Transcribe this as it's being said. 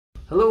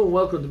Hello and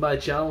welcome to my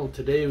channel.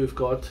 Today we've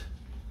got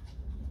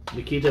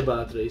Makita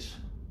batteries.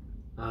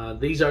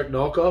 These aren't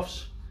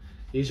knockoffs.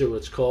 These are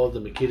what's called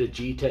the Makita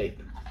G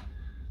Type.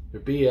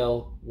 They're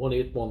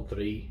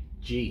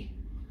BL1813G.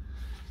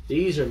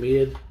 These are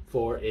made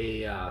for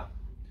a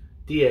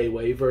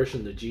DIY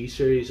version, the G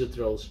series of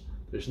drills.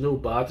 There's no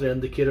battery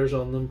indicators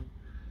on them.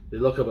 They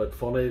look a bit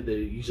funny. They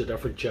use a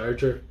different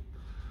charger.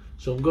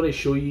 So I'm going to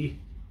show you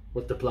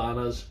what the plan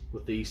is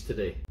with these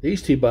today.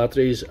 These two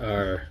batteries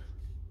are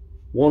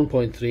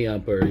 1.3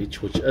 ampere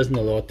each, which isn't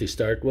a lot to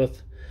start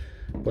with,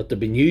 but they've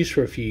been used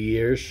for a few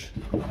years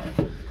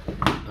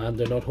and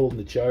they're not holding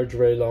the charge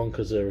very long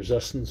because the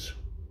resistance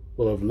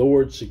will have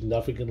lowered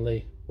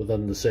significantly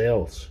within the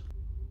cells.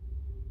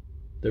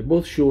 They're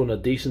both showing a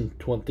decent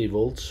 20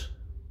 volts.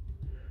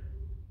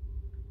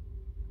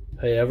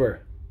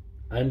 However,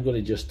 I'm going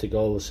to just take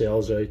all the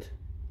cells out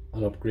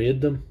and upgrade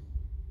them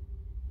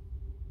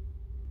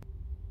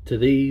to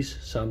these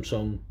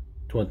Samsung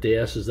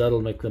 20Ss.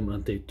 That'll make them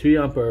into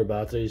 2 ampere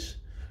batteries,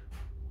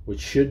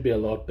 which should be a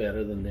lot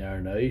better than they are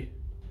now,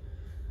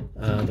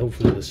 and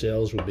hopefully the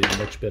cells will be in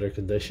much better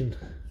condition.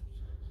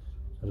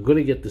 I'm going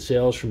to get the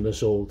cells from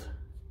this old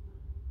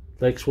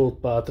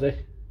flexvolt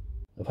battery.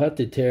 I've had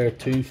to tear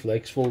 2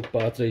 flexvolt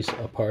batteries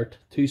apart,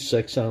 2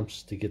 6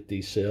 amps, to get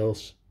these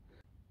cells.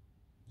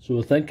 So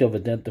I think I've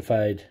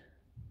identified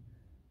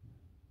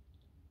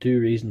 2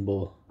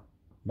 reasonable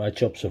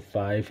matchups of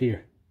 5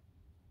 here.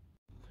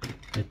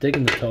 Now,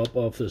 taking the top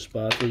off this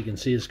battery, you can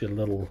see it's got a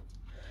little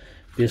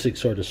basic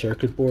sort of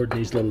circuit board.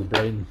 These little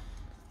brown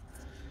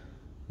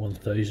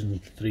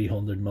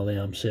 1300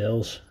 milliamp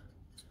cells.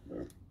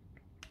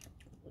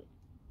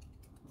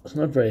 It's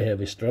not very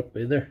heavy strip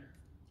either.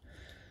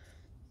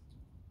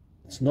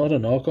 It's not a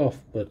knockoff,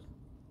 but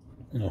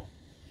you know,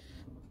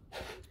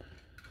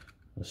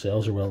 the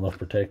cells are well enough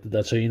protected.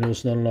 That's how you know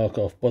it's not a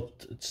knockoff,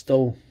 but it's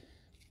still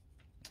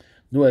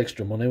no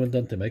extra money went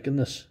into making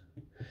this.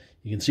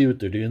 You can see what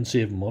they're doing,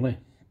 saving money.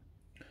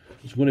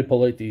 So I'm going to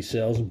pull out these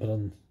cells and put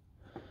in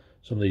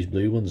some of these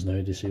blue ones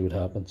now to see what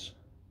happens.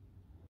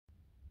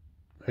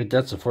 Right,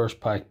 that's the first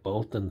pack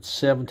built, and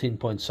it's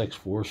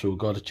 17.64, so we've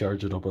got to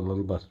charge it up a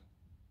little bit.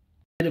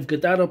 Right, I've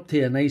got that up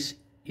to a nice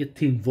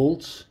 18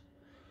 volts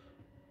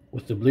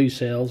with the blue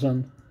cells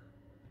in,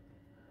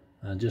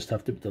 and just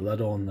have to put the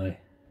lid on now.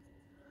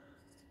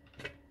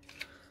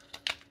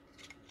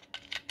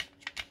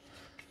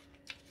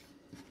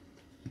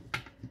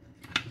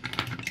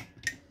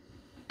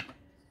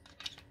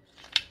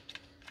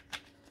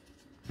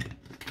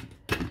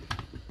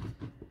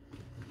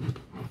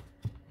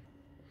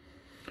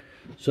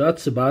 So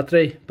that's the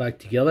battery back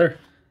together.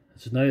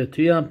 It's now a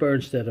 2 ampere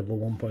instead of a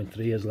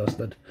 1.3 as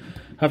listed.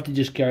 Have to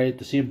just carry it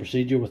the same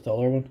procedure with the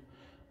other one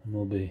and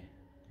we'll be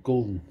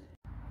golden.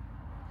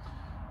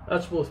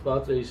 That's both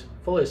batteries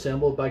fully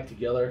assembled back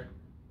together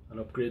and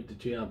upgraded to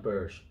 2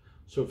 amperes.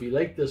 So if you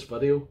like this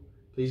video,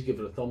 please give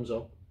it a thumbs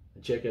up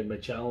and check out my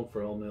channel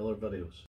for all my other videos.